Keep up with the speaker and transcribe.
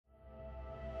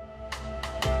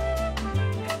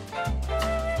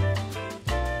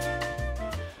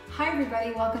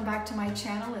everybody, welcome back to my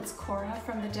channel. It's Cora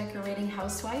from the Decorating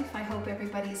Housewife. I hope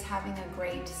everybody's having a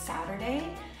great Saturday.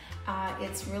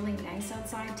 It's really nice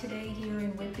outside today here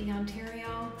in Whitby,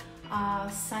 Ontario.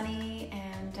 Sunny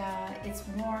and it's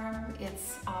warm.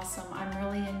 It's awesome. I'm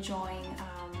really enjoying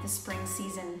the spring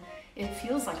season. It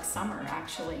feels like summer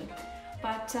actually.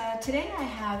 But today I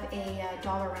have a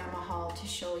Dollarama haul to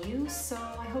show you, so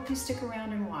I hope you stick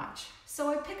around and watch. So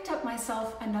I picked up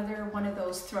myself another one of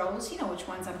those throws. You know which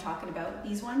ones I'm talking about,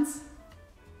 these ones.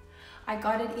 I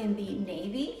got it in the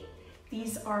navy.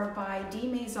 These are by D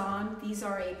Maison. These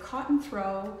are a cotton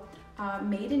throw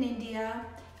made in India,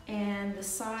 and the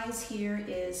size here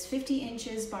is 50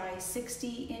 inches by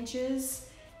 60 inches,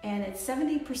 and it's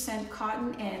 70%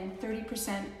 cotton and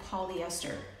 30%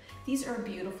 polyester. These are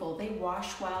beautiful. They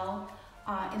wash well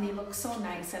and they look so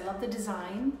nice. I love the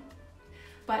design.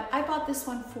 But I bought this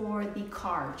one for the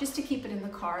car, just to keep it in the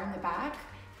car in the back.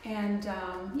 And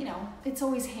you know, it's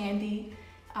always handy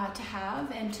to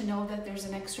have and to know that there's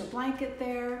an extra blanket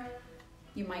there.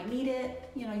 You might need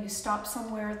it. You know, you stop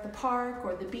somewhere at the park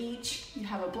or the beach, you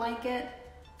have a blanket.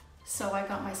 So I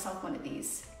got myself one of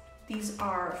these. These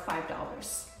are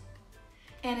 $5.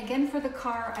 And again, for the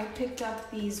car, I picked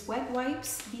up these wet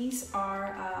wipes. These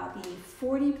are the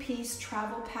 40-piece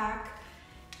travel pack.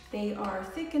 They are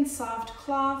thick and soft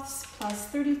cloths, plus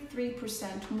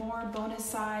 33% more bonus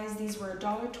size. These were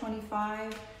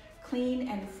 $1.25. Clean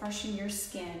and freshen your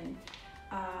skin.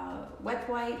 Wet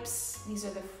wipes, these are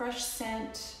the fresh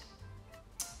scent,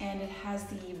 and it has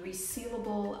the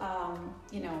resealable,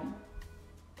 you know,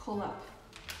 pull up.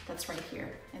 That's right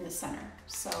here in the center.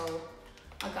 So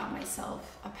I got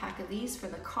myself a pack of these for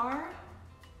the car.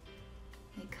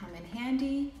 They come in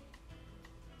handy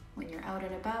when you're out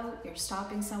and about, you're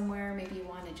stopping somewhere, maybe you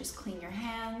want to just clean your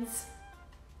hands,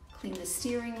 clean the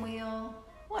steering wheel,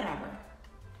 whatever.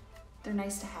 They're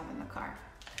nice to have in the car.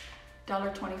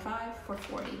 $1.25 for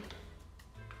 40.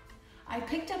 I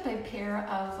picked up a pair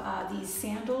of these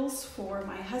sandals for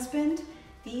my husband.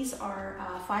 These are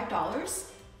 $5.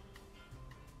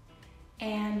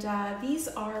 And these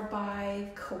are by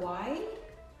Kauai.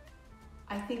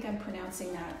 I think I'm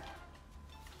pronouncing that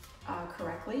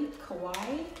correctly,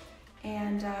 Kauai.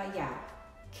 And yeah,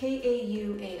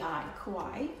 K-A-U-A-I,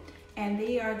 Kauai. And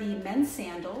they are the men's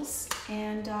sandals,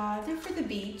 and they're for the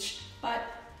beach, but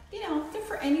you know, they're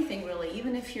for anything really,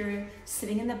 even if you're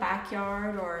sitting in the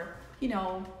backyard or, you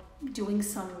know, doing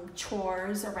some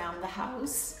chores around the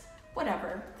house.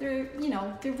 Whatever, they're, you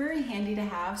know, they're very handy to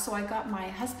have. So I got my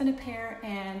husband a pair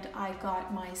and I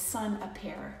got my son a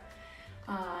pair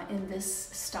in this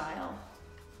style.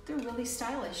 They're really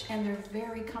stylish and they're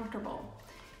very comfortable.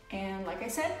 And like I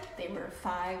said, they were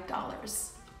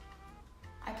 $5.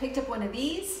 I picked up one of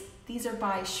these. These are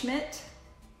by Schmidt,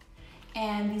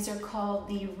 and these are called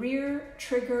the rear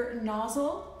trigger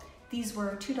nozzle. These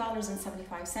were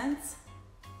 $2.75.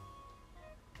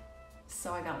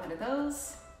 So I got one of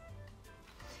those.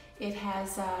 It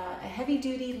has a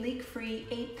heavy-duty, leak-free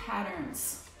 8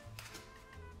 patterns.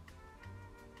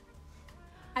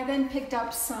 I then picked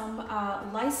up some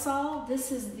Lysol.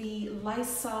 This is the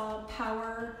Lysol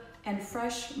Power and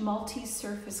Fresh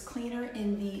Multi-Surface Cleaner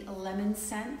in the lemon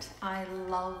scent. I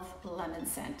love lemon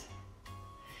scent.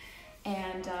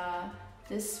 And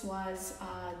this was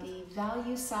the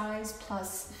value size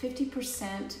plus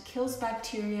 50%, kills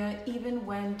bacteria even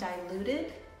when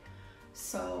diluted.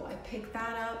 So I picked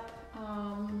that up.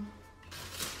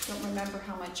 Don't remember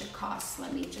how much it costs.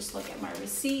 Let me just look at my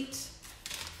receipt.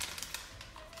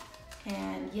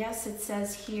 And yes, it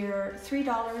says here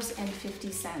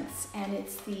 $3.50, and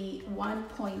it's the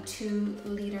 1.2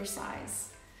 liter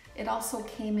size. It also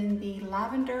came in the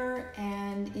lavender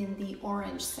and in the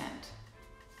orange scent.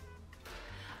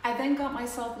 I then got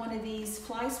myself one of these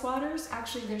fly swatters.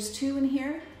 Actually, there's 2 in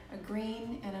here, a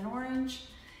green and an orange.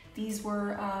 These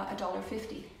were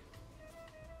 $1.50.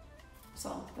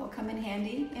 So they'll come in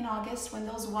handy in August when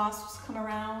those wasps come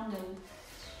around, and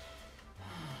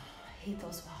I hate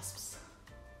those wasps.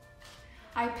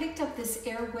 I picked up this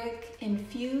air wick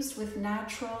infused with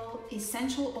natural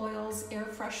essential oils air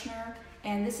freshener,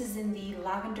 and this is in the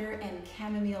lavender and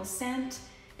chamomile scent.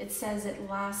 It says it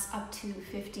lasts up to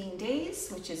 15 days,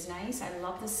 which is nice. I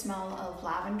love the smell of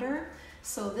lavender.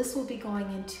 So this will be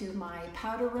going into my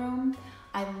powder room.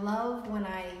 I love when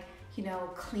I, you know,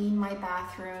 clean my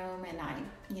bathroom and I,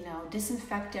 you know,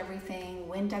 disinfect everything,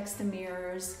 Windex the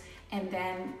mirrors, and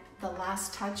then the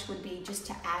last touch would be just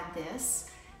to add this,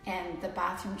 and the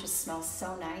bathroom just smells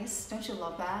so nice. Don't you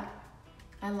love that?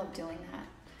 I love doing that.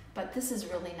 But this is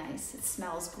really nice. It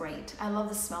smells great. I love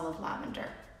the smell of lavender.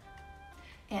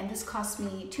 And this cost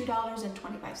me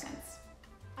 $2.25.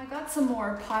 I got some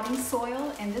more potting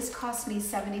soil, and this cost me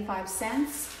 75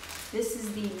 cents. This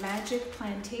is the Magic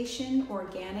Plantation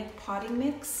Organic Potting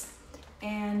Mix,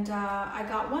 and I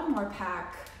got one more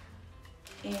pack,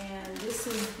 and this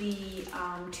is the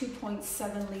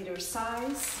 2.7 liter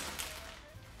size.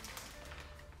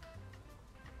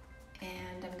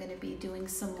 And I'm going to be doing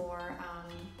some more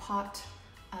pot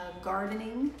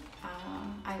gardening.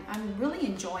 I'm really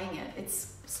enjoying it.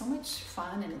 It's so much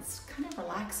fun and it's kind of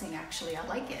relaxing actually. I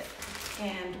like it.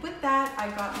 And with that, I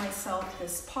got myself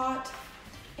this pot,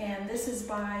 and this is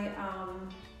by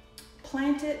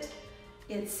Plant It.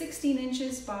 It's 16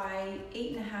 inches by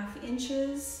 8.5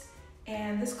 inches,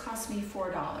 and this cost me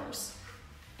 $4.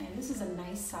 And this is a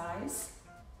nice size.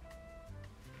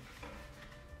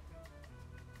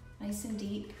 Nice and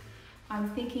deep. I'm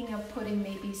thinking of putting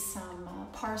maybe some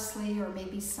parsley or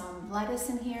maybe some lettuce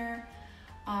in here.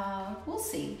 We'll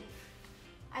see.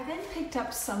 I then picked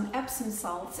up some Epsom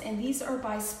salts, and these are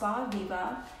by Spa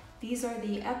Viva. These are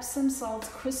the Epsom salts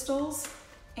crystals,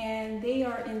 and they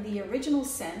are in the original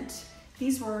scent.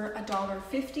 These were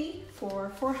 $1.50 for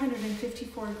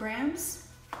 454 grams.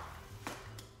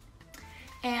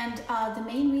 And the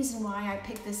main reason why I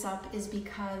picked this up is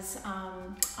because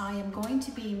I am going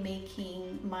to be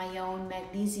making my own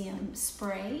magnesium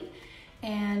spray.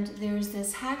 And there's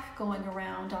this hack going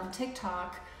around on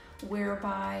TikTok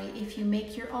whereby if you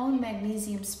make your own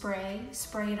magnesium spray,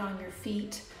 spray it on your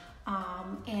feet,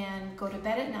 and go to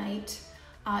bed at night,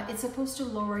 it's supposed to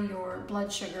lower your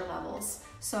blood sugar levels.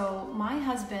 So my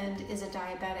husband is a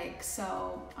diabetic,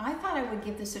 so I thought I would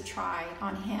give this a try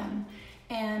on him.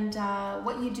 And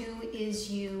what you do is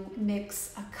you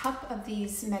mix a cup of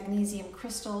these magnesium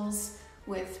crystals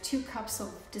with 2 cups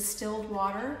of distilled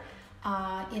water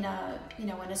in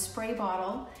a spray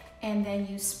bottle, and then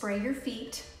you spray your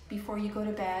feet before you go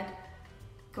to bed.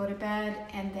 Go to bed,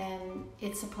 and then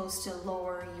it's supposed to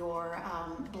lower your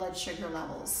blood sugar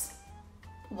levels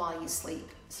while you sleep.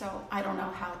 So I don't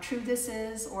know how true this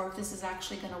is or if this is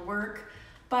actually going to work,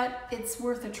 but it's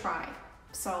worth a try.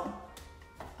 So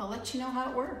I'll let you know how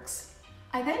it works.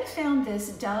 I then found this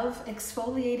Dove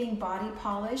exfoliating body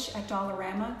polish at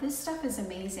Dollarama. This stuff is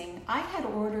amazing. I had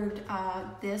ordered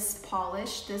this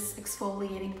polish, this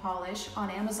exfoliating polish on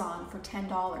Amazon for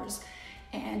 $10,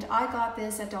 and I got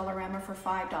this at Dollarama for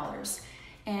 $5.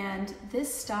 And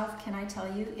this stuff, can I tell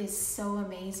you, is so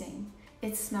amazing.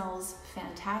 It smells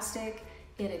fantastic,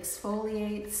 it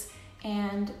exfoliates,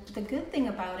 and the good thing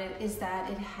about it is that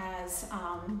it has,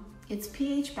 it's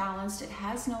pH balanced, it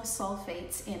has no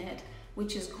sulfates in it,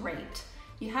 which is great.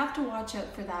 You have to watch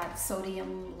out for that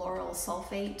sodium lauryl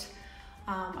sulfate.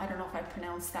 I don't know if I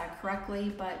pronounced that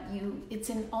correctly, but it's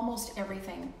in almost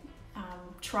everything.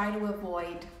 Try to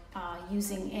avoid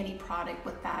using any product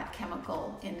with that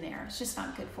chemical in there. It's just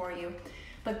not good for you.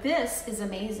 But this is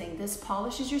amazing. This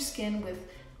polishes your skin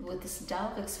with this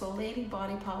Dove exfoliating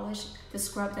body polish, the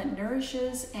scrub that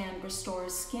nourishes and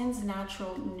restores skin's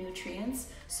natural nutrients.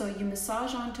 So you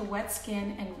massage onto wet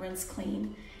skin and rinse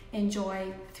clean.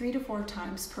 Enjoy 3 to 4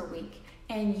 times per week,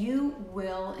 and you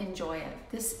will enjoy it.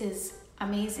 This is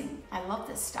amazing. I love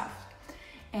this stuff.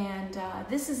 And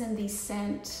this is in the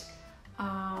scent,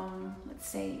 let's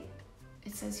see,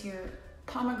 it says here,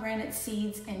 pomegranate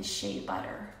seeds and shea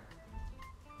butter.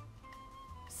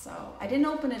 So I didn't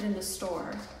open it in the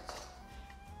store,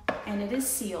 and it is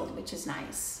sealed, which is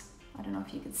nice. I don't know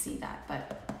if you can see that,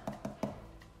 but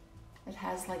it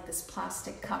has like this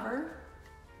plastic cover.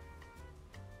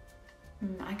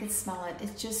 I could smell it.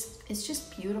 It's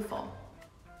just beautiful.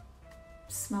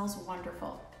 It smells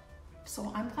wonderful.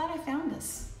 So I'm glad I found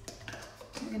this.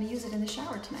 I'm gonna use it in the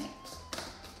shower tonight.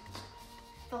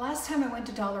 The last time I went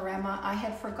to Dollarama, I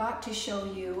had forgot to show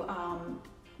you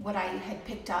what I had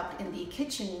picked up in the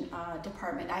kitchen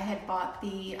department. I had bought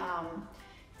the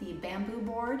bamboo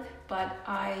board, but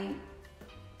I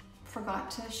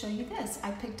forgot to show you this.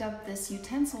 I picked up this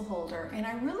utensil holder, and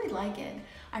I really like it.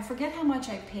 I forget how much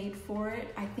I paid for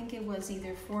it. I think it was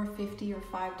either $4.50 or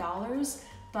 $5,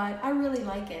 but I really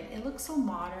like it. It looks so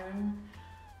modern,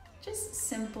 just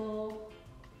simple.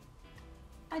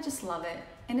 I just love it,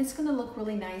 and it's gonna look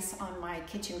really nice on my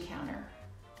kitchen counter.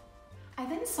 I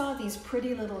then saw these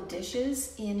pretty little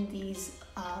dishes in these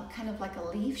kind of like a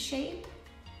leaf shape.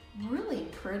 Really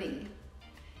pretty.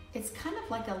 It's kind of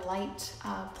like a light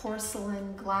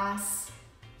porcelain glass,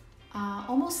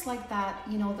 almost like that,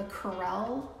 you know, the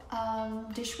Corelle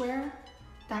dishware,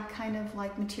 that kind of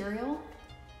like material.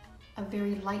 A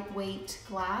very lightweight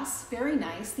glass, very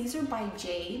nice. These are by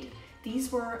Jade.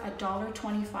 These were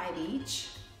 $1.25 each.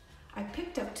 I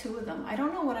picked up 2 of them. I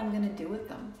don't know what I'm gonna do with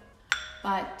them,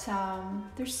 but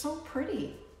they're so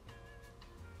pretty.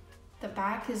 The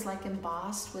back is like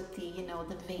embossed with the, you know,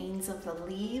 the veins of the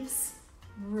leaves.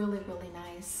 Really, really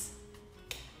nice.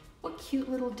 What cute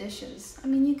little dishes. I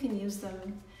mean, you can use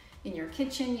them in your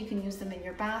kitchen, you can use them in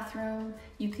your bathroom,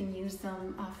 you can use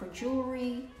them for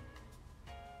jewelry.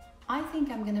 I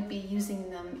think I'm gonna be using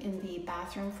them in the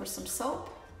bathroom for some soap.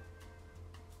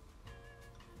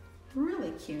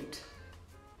 Really cute.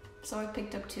 So I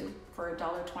picked up 2 for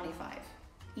 $1.25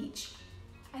 each.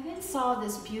 I then saw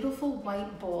this beautiful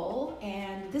white bowl,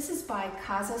 and this is by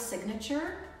Casa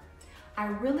Signature. I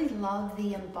really love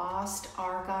the embossed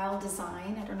argyle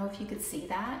design. I don't know if you could see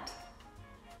that.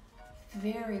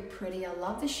 Very pretty, I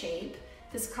love the shape.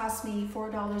 This cost me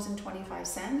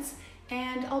 $4.25,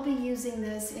 and I'll be using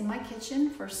this in my kitchen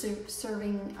for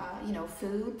serving you know,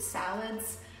 food,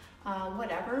 salads,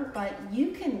 whatever, but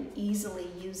you can easily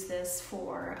use this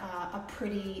for a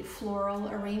pretty floral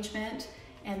arrangement.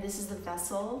 And this is the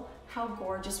vessel. How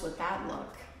gorgeous would that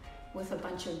look with a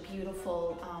bunch of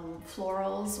beautiful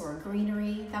florals or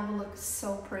greenery? That would look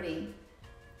so pretty.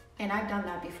 And I've done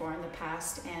that before in the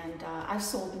past, and I've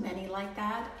sold many like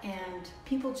that, and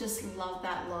people just love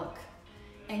that look.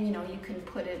 And you know, you can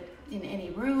put it in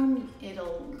any room.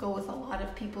 It'll go with a lot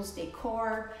of people's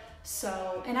decor.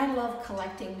 So, and I love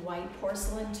collecting white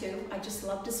porcelain too. I just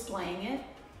love displaying it.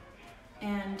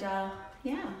 And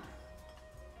yeah.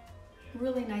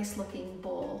 Really nice looking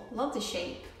bowl. Love the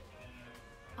shape.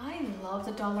 I love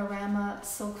the Dollarama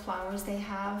silk flowers they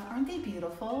have. Aren't they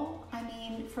beautiful? I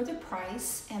mean, for the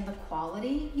price and the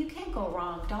quality, you can't go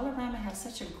wrong. Dollarama has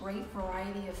such a great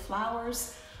variety of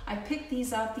flowers. I picked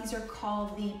these up. These are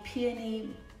called the Peony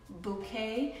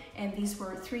Bouquet, and these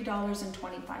were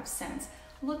 $3.25.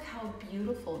 Look how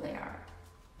beautiful they are.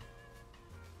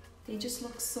 They just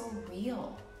look so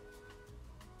real.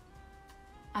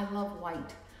 I love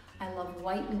white. I love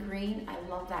white and green. I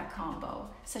love that combo.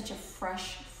 Such a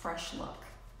fresh, fresh look.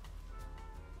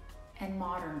 And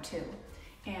modern too.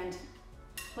 And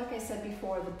like I said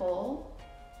before, the bowl,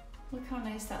 look how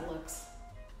nice that looks.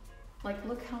 Like,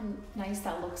 look how nice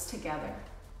that looks together.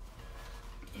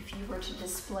 If you were to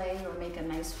display or make a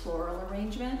nice floral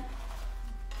arrangement,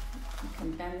 you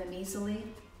can bend them easily,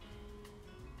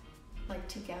 like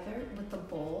together with the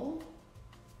bowl.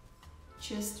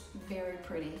 Just very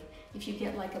pretty. If you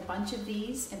get like a bunch of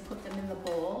these and put them in the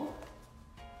bowl,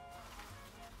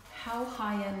 how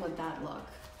high-end would that look?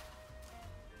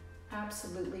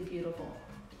 Absolutely beautiful.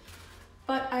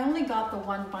 But I only got the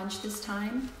 1 bunch this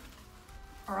time,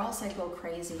 or else I'd go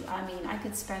crazy. I mean, I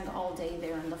could spend all day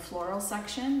there in the floral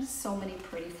section. So many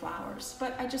pretty flowers.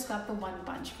 But I just got the 1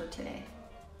 bunch for today.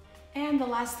 And the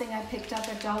last thing I picked up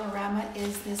at Dollarama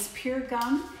is this pure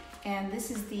gum. And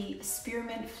this is the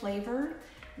spearmint flavor.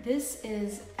 This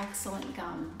is excellent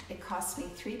gum. It cost me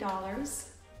 $3.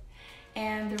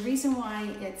 And the reason why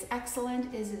it's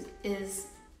excellent is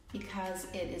because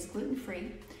it is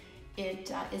gluten-free.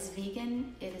 It is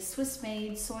vegan, it is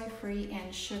Swiss-made, soy-free,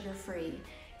 and sugar-free.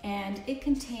 And it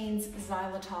contains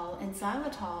xylitol, and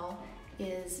xylitol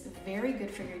is very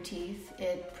good for your teeth.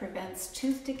 It prevents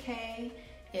tooth decay,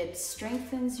 it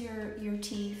strengthens your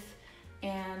teeth,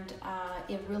 and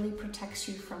it really protects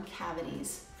you from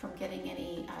cavities, from getting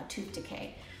any tooth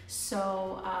decay.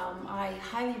 So I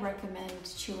highly recommend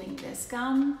chewing this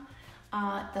gum.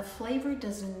 The flavor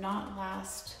does not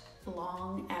last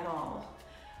long at all,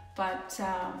 but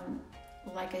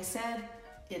like I said,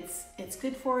 it's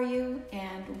good for you,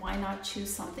 and why not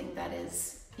choose something that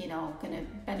is, you know, going to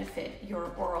benefit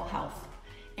your oral health.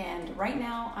 And right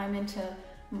now I'm into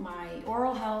my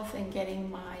oral health and getting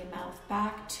my mouth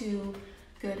back to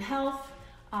good health.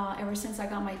 Ever since I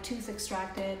got my tooth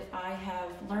extracted, I have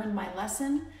learned my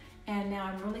lesson, and now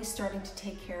I'm really starting to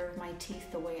take care of my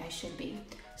teeth the way I should be.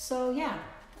 So yeah,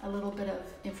 a little bit of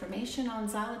information on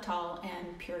xylitol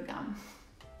and pure gum.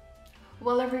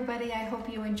 Well, everybody, I hope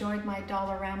you enjoyed my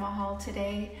Dollarama haul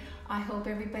today. I hope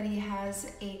everybody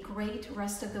has a great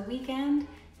rest of the weekend,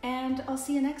 and I'll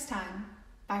see you next time.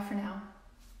 Bye for now.